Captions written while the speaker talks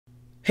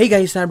Hey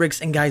guys,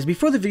 Fabrics, and guys,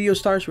 before the video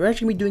starts, we're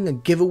actually going to be doing a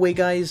giveaway,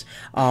 guys,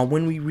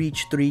 when we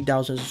reach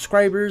 3,000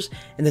 subscribers.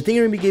 And the thing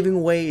we're going to be giving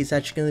away is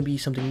actually going to be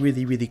something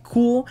really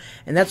cool,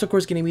 and that's of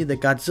course going to be the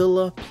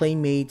Godzilla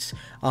Playmates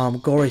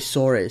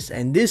Gorosaurus.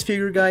 And this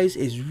figure, guys,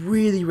 is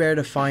really rare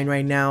to find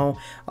right now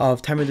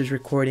of time of this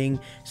recording.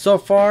 So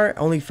far,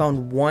 only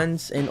found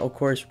once, and of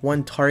course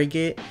one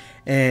Target.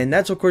 And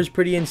that's of course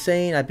pretty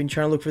insane. I've been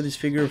trying to look for this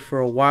figure for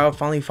a while,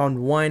 finally found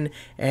one,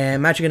 and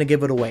I'm actually going to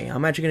give it away.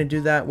 I'm actually going to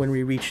do that when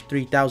we reach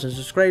 3,000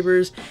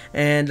 subscribers,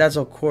 and that's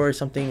of course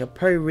something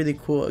probably really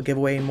cool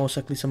giveaway, and most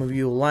likely some of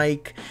you will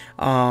like.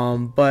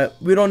 But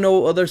we don't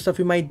know other stuff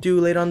we might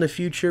do later on in the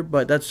future,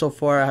 but that's so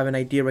far I have an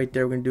idea right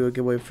there. We're going to do a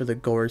giveaway for the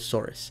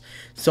Gorosaurus.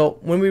 So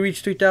when we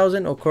reach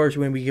 3,000, of course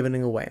we're going to be giving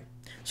it away.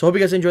 So hope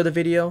you guys enjoyed the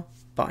video.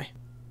 Bye.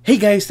 Hey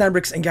guys,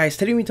 Fabrics, and guys,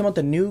 today we're talking about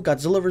the new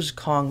Godzilla vs.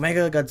 Kong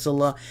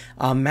Mechagodzilla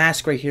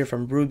mask right here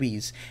from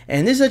Rubies.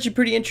 And this is actually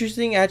pretty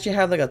interesting. I actually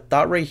have like a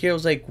thought right here. I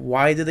was like,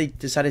 why did they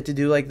decided to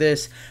do like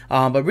this?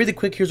 But really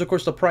quick, here's of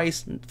course the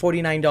price,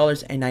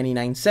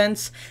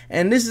 $49.99.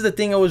 And this is the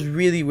thing I was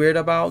really weird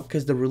about,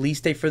 because the release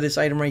date for this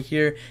item right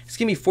here is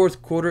gonna be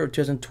fourth quarter of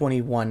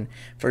 2021.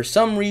 For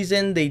some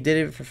reason they did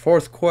it for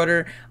fourth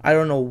quarter. I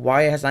don't know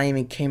why it has not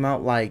even came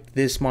out like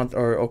this month,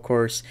 or of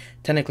course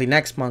technically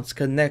next month,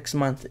 because next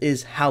month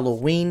is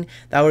Halloween.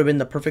 That would have been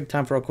the perfect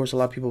time for of course a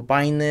lot of people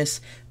buying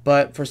this,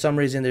 but for some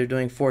reason they're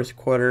doing fourth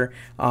quarter.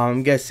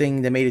 I'm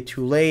guessing they made it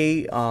too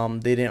late.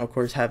 They didn't of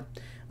course have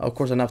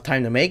enough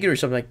time to make it or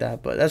something like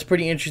that, but that's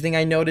pretty interesting.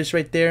 I noticed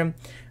right there.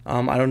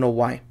 I don't know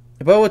why.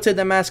 But I would say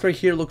the mask right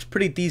here looks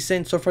pretty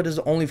decent. So far, this is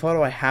the only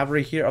photo I have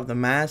right here of the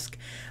mask.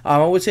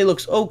 I would say it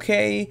looks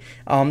okay.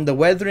 The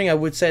weathering, I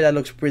would say that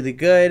looks pretty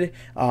good.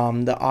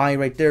 The eye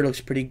right there looks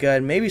pretty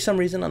good. Maybe some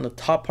reason on the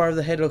top part of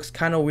the head looks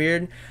kind of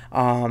weird.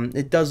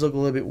 It does look a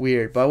little bit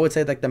weird. But I would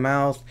say like the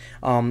mouth,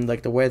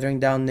 like the weathering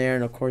down there,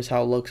 and of course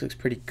how it looks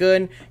pretty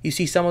good. You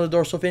see some of the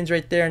dorsal fins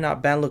right there,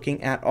 not bad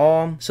looking at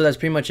all. So that's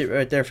pretty much it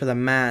right there for the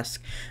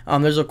mask.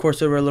 There's of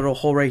course a little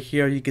hole right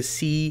here. You can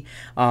see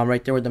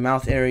right there with the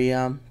mouth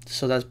area.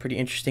 So that's pretty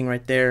interesting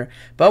right there.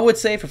 But I would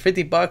say for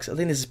 50 bucks, I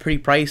think this is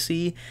pretty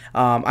pricey.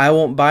 I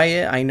won't buy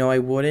it. I know I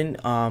wouldn't.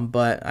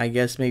 But I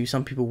guess maybe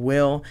some people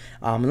will.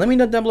 Let me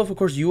know down below if of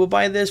course you will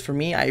buy this. For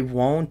me, I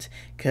won't,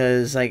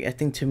 because like I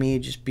think to me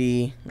it'd just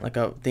be like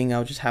a thing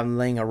I'll just have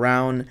laying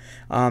around,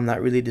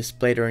 not really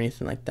displayed or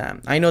anything like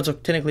that. I know it's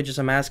technically just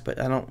a mask, but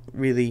I don't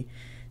really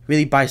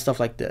buy stuff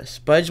like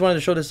this. But I just wanted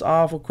to show this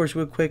off of course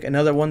real quick.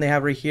 Another one they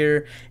have right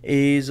here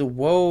is,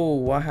 whoa,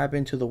 what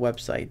happened to the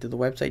website? Did the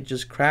website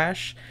just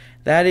crash?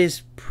 That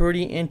is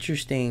pretty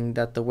interesting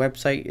that the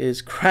website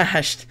is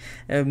crashed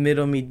in the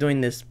middle of me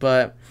doing this.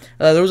 But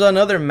there was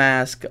another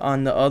mask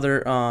on the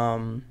other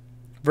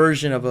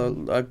version of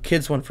a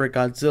kid's one for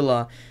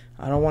Godzilla.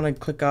 I don't want to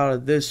click out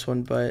of this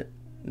one, but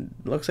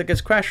looks like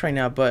it's crashed right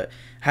now. But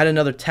had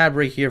another tab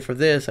right here for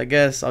this. I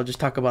guess I'll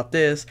just talk about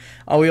this.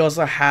 We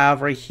also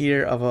have right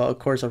here of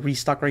course a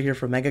restock right here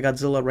for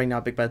Mechagodzilla right now,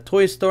 Big Bad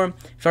Toy Store.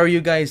 If I were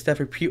you guys,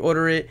 definitely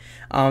pre-order it.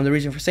 The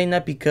reason for saying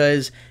that,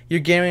 because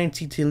you're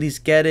guaranteed to at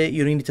least get it.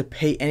 You don't need to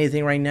pay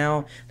anything right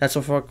now. That's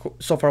so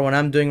far what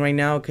I'm doing right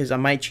now, because I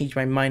might change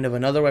my mind of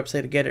another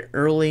website to get it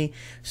early.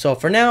 So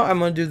for now, I'm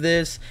gonna do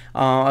this.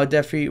 I would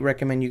definitely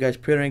recommend you guys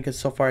pre-ordering, because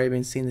so far I've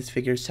been seeing this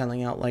figure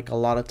selling out like a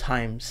lot of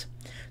times.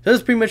 So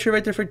that's pretty much it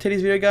right there for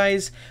today's video,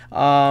 guys.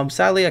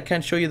 Sadly, I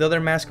can't show you the other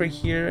mask right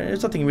here.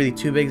 It's nothing really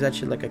too big. It's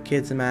actually like a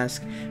kid's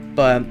mask.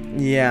 But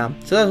yeah,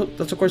 so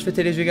that's of course for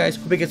today's video, guys.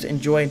 Hope you guys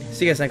enjoyed.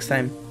 See you guys next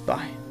time.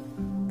 Bye.